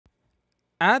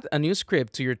add a new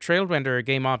script to your Trail renderer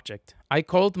game object. I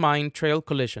called mine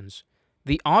TrailCollisions.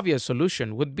 The obvious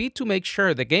solution would be to make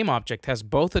sure the game object has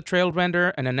both a Trail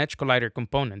renderer and an edge collider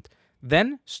component,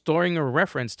 then storing a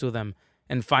reference to them,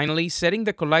 and finally setting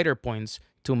the collider points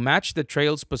to match the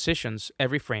Trail's positions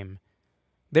every frame.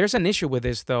 There's an issue with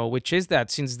this though, which is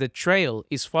that since the Trail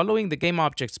is following the game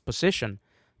object's position,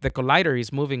 the collider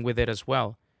is moving with it as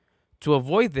well. To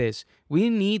avoid this, we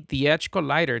need the edge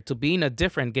collider to be in a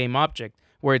different game object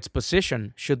where its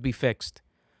position should be fixed.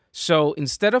 So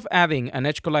instead of adding an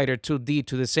edge collider 2D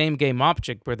to the same game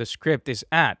object where the script is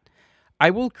at, I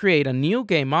will create a new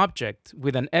game object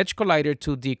with an edge collider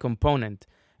 2D component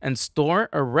and store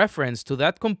a reference to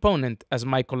that component as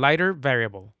my collider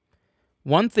variable.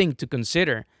 One thing to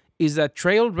consider is that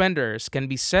Trail renderers can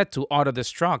be set to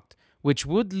auto-destruct, which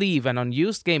would leave an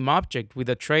unused game object with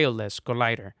a trailless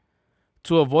collider.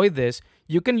 To avoid this,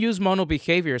 you can use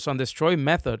monobehaviors on destroy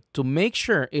method to make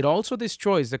sure it also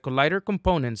destroys the collider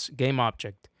component's game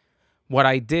object. What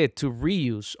I did to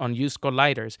reuse unused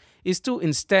colliders is to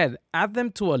instead add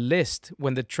them to a list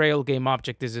when the Trail game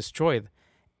object is destroyed,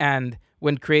 and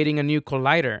when creating a new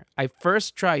collider, I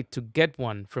first try to get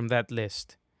one from that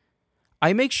list.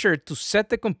 I make sure to set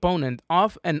the component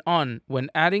off and on when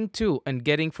adding to and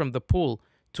getting from the pool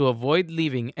to avoid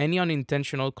leaving any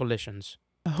unintentional collisions.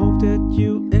 I hope that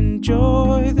you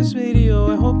enjoy this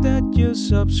video. I hope that you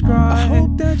subscribe. I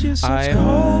hope that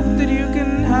you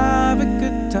can have a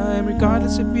good time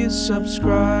regardless if you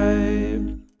subscribe.